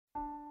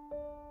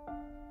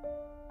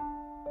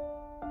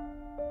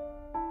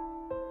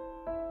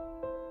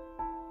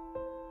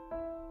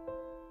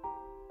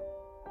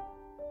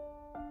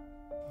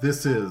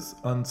This is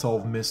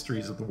Unsolved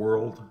Mysteries of the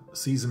World,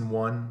 Season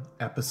 1,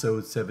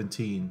 Episode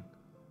 17,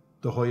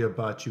 The Hoia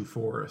Baciu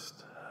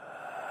Forest.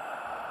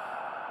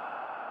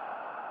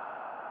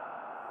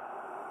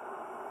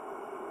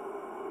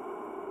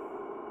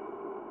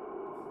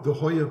 The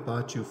Hoia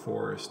Baciu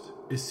Forest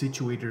is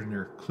situated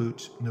near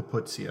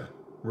Cluj-Napoca,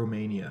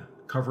 Romania,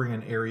 covering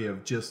an area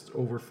of just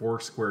over 4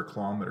 square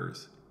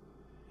kilometers.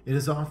 It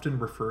is often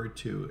referred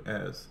to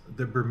as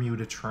the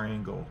Bermuda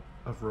Triangle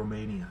of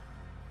Romania.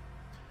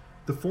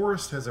 The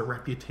forest has a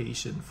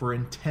reputation for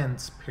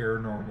intense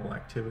paranormal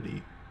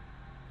activity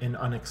and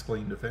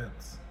unexplained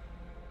events.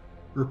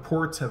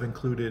 Reports have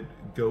included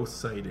ghost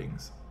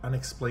sightings,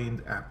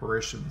 unexplained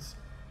apparitions,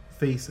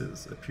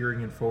 faces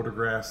appearing in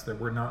photographs that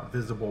were not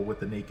visible with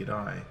the naked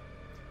eye,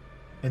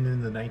 and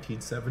in the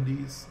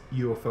 1970s,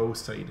 UFO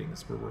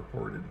sightings were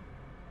reported.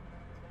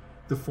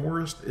 The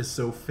forest is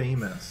so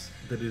famous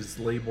that it is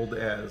labeled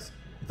as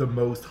the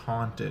most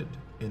haunted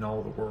in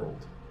all the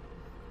world.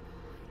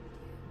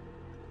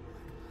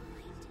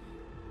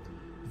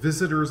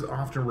 Visitors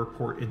often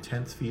report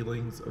intense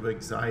feelings of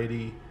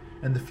anxiety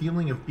and the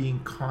feeling of being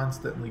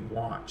constantly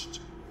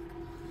watched.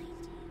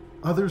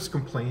 Others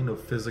complain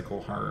of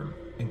physical harm,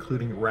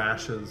 including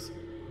rashes,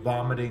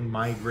 vomiting,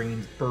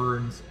 migraines,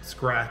 burns,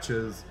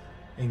 scratches,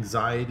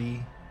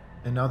 anxiety,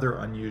 and other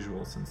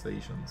unusual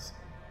sensations.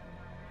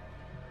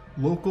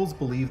 Locals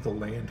believe the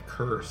land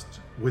cursed,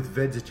 with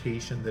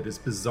vegetation that is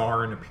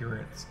bizarre in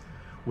appearance,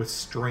 with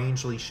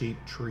strangely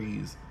shaped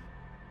trees.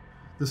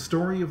 The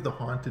story of the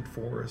haunted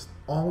forest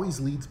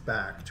always leads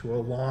back to a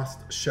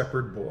lost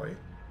shepherd boy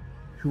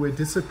who had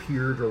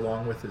disappeared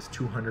along with his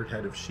 200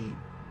 head of sheep.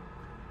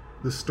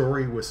 The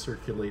story was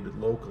circulated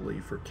locally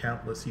for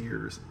countless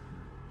years,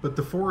 but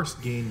the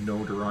forest gained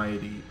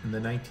notoriety in the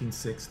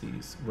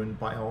 1960s when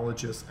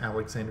biologist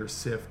Alexander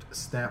Sift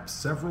snapped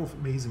several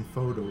amazing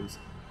photos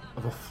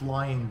of a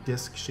flying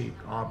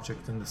disc-shaped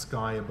object in the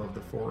sky above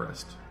the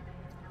forest.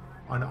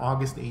 On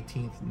August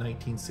 18,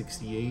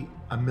 1968,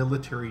 a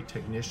military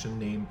technician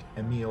named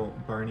Emil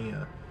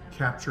Barnia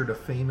captured a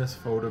famous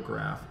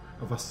photograph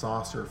of a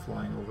saucer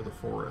flying over the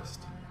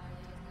forest.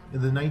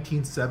 In the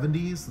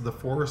 1970s, the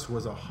forest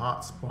was a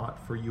hot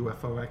spot for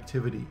UFO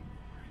activity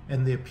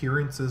and the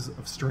appearances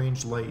of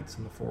strange lights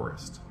in the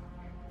forest.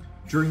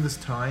 During this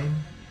time,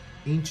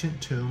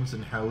 ancient tombs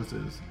and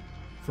houses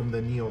from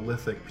the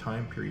Neolithic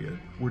time period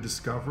were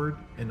discovered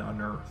and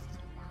unearthed.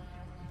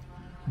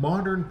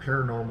 Modern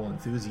paranormal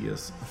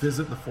enthusiasts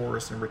visit the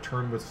forest and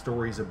return with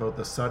stories about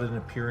the sudden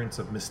appearance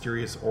of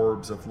mysterious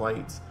orbs of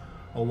lights,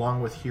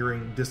 along with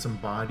hearing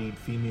disembodied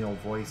female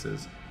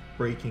voices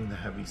breaking the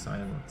heavy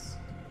silence,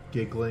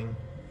 giggling,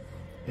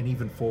 and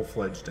even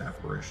full-fledged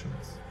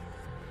apparitions.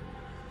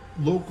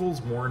 Locals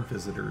warn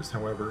visitors,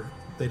 however,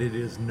 that it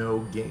is no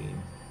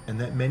game, and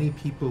that many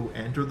people who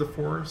enter the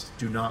forest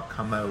do not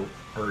come out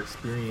or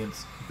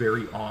experience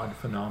very odd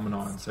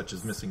phenomena such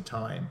as missing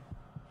time.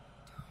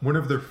 One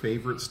of their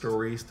favorite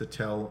stories to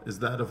tell is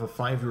that of a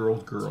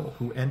 5-year-old girl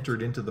who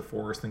entered into the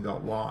forest and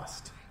got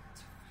lost.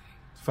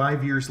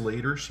 5 years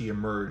later, she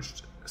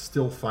emerged,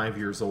 still 5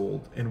 years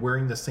old, and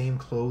wearing the same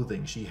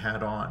clothing she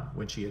had on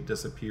when she had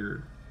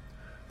disappeared.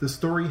 The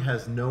story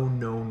has no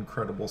known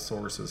credible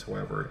sources,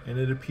 however, and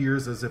it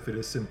appears as if it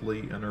is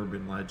simply an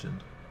urban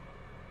legend.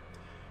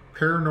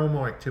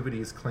 Paranormal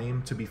activity is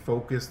claimed to be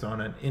focused on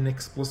an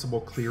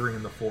inexplicable clearing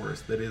in the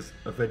forest that is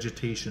a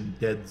vegetation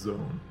dead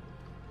zone.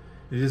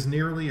 It is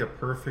nearly a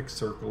perfect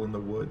circle in the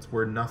woods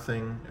where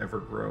nothing ever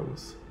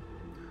grows.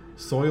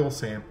 Soil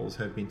samples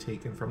have been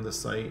taken from the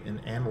site and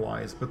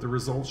analyzed, but the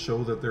results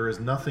show that there is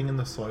nothing in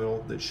the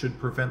soil that should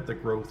prevent the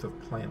growth of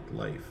plant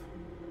life.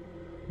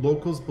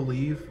 Locals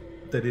believe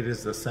that it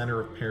is the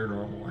center of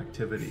paranormal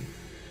activity.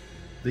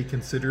 They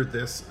consider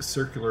this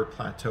circular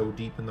plateau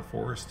deep in the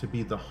forest to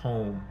be the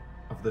home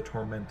of the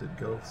tormented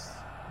ghosts.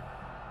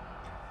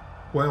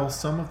 While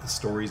some of the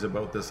stories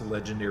about this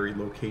legendary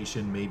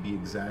location may be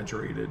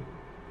exaggerated,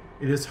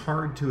 it is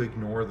hard to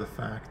ignore the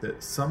fact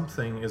that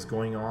something is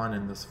going on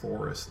in this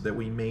forest that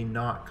we may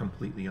not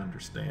completely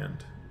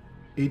understand.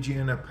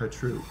 Adriana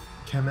Petru,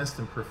 chemist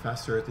and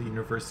professor at the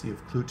University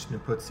of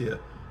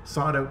Cluj-Napoca,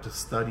 sought out to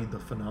study the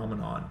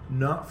phenomenon,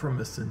 not from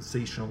a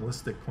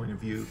sensationalistic point of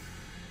view,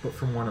 but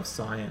from one of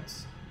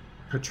science.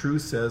 Petru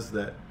says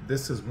that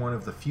this is one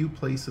of the few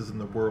places in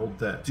the world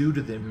that, due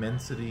to the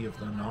immensity of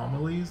the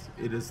anomalies,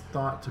 it is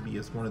thought to be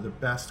as one of the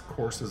best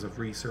courses of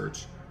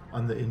research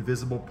on the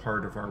invisible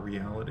part of our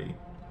reality.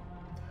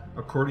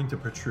 According to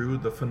Petru,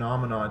 the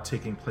phenomena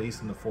taking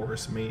place in the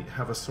forest may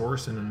have a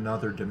source in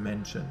another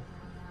dimension,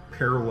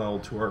 parallel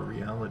to our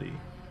reality.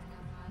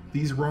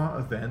 These raw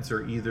events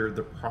are either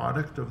the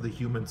product of the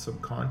human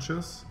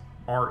subconscious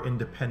or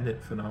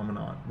independent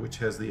phenomenon, which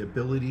has the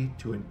ability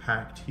to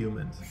impact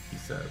humans, he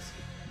says.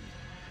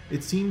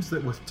 It seems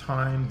that with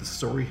time, the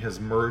story has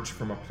merged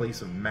from a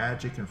place of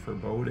magic and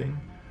foreboding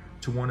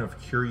to one of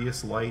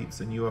curious lights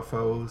and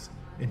UFOs,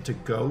 into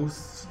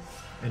ghosts,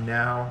 and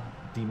now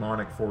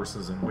demonic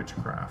forces and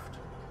witchcraft.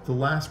 The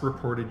last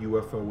reported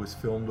UFO was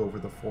filmed over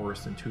the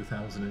forest in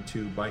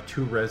 2002 by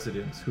 2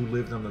 residents who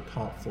lived on the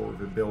top floor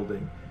of a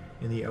building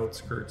in the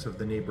outskirts of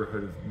the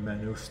neighborhood of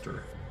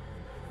Manchester.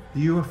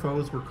 The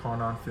UFOs were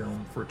caught on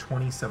film for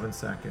 27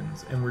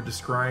 seconds and were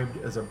described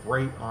as a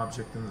bright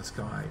object in the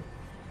sky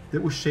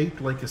that was shaped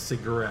like a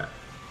cigarette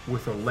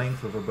with a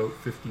length of about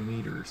 50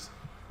 meters.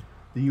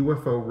 The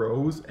UFO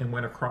rose and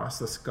went across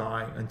the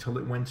sky until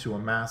it went to a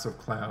mass of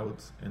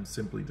clouds and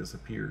simply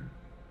disappeared.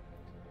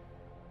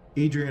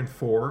 Adrian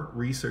Foer,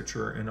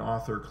 researcher and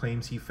author,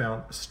 claims he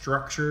found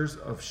structures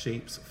of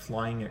shapes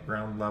flying at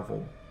ground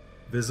level,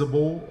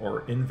 visible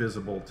or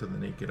invisible to the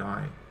naked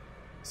eye,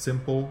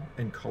 simple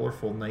and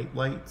colorful night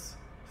lights,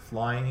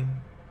 flying,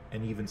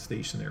 and even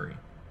stationary.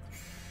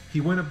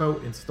 He went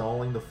about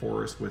installing the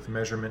forest with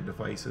measurement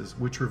devices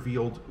which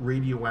revealed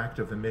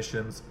radioactive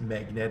emissions,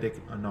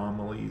 magnetic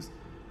anomalies,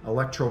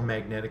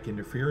 electromagnetic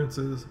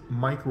interferences,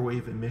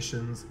 microwave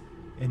emissions,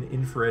 and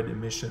infrared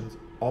emissions,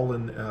 all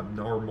in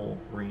abnormal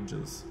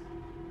ranges.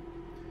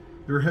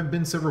 There have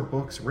been several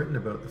books written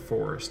about the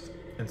forest,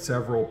 and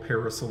several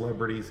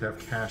para-celebrities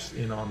have cashed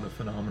in on the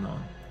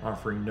phenomenon,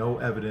 offering no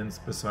evidence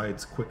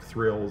besides quick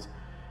thrills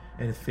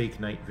and fake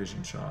night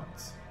vision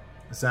shots.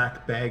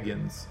 Zach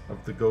Baggins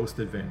of the Ghost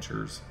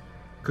Adventures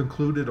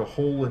concluded a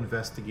whole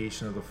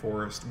investigation of the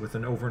forest with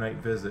an overnight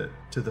visit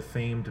to the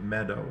famed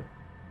meadow,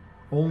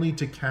 only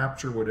to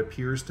capture what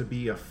appears to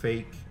be a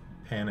fake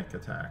panic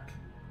attack.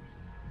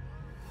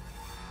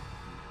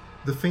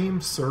 The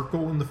famed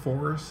circle in the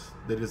forest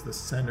that is the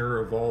center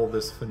of all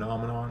this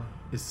phenomenon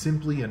is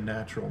simply a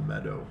natural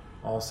meadow,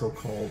 also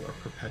called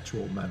a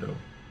perpetual meadow.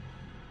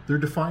 They're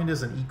defined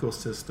as an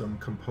ecosystem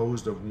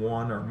composed of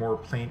one or more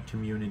plant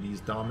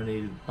communities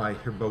dominated by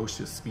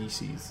herbaceous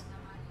species.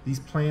 These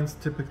plants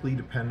typically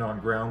depend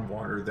on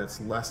groundwater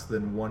that's less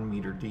than 1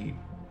 meter deep.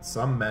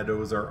 Some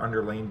meadows are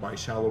underlain by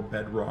shallow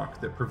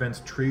bedrock that prevents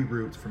tree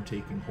roots from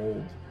taking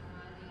hold.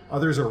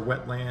 Others are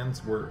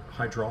wetlands where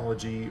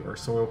hydrology or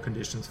soil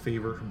conditions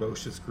favor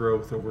herbaceous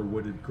growth over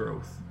wooded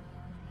growth.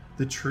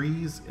 The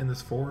trees in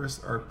this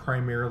forest are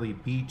primarily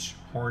beech,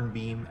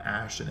 hornbeam,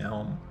 ash, and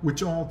elm,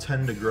 which all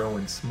tend to grow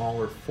in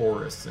smaller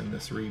forests in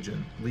this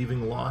region,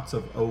 leaving lots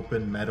of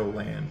open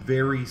meadowland,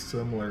 very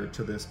similar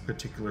to this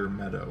particular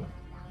meadow.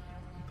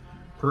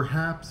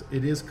 Perhaps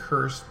it is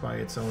cursed by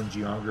its own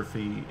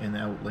geography and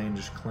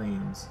outlandish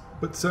claims,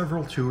 but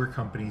several tour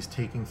companies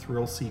taking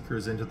thrill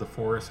seekers into the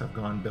forest have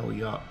gone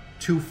belly up.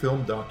 2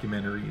 film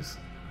documentaries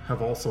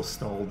have also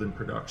stalled in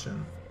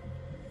production.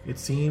 It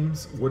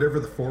seems whatever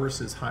the forest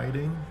is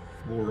hiding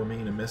will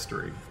remain a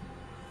mystery.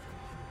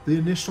 The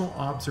initial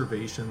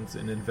observations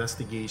and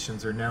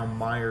investigations are now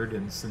mired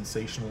in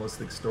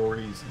sensationalistic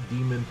stories,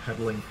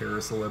 demon-peddling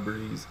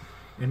para-celebrities,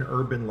 and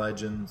urban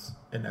legends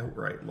and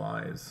outright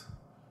lies.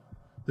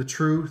 The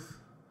truth,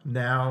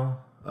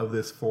 now, of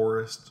this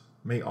forest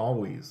may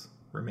always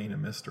remain a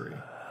mystery.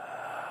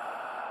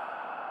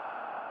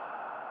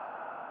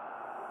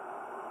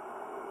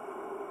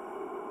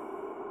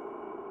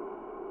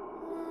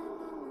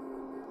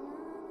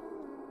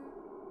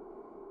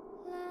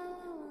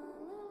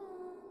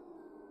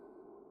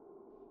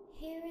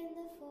 Here in the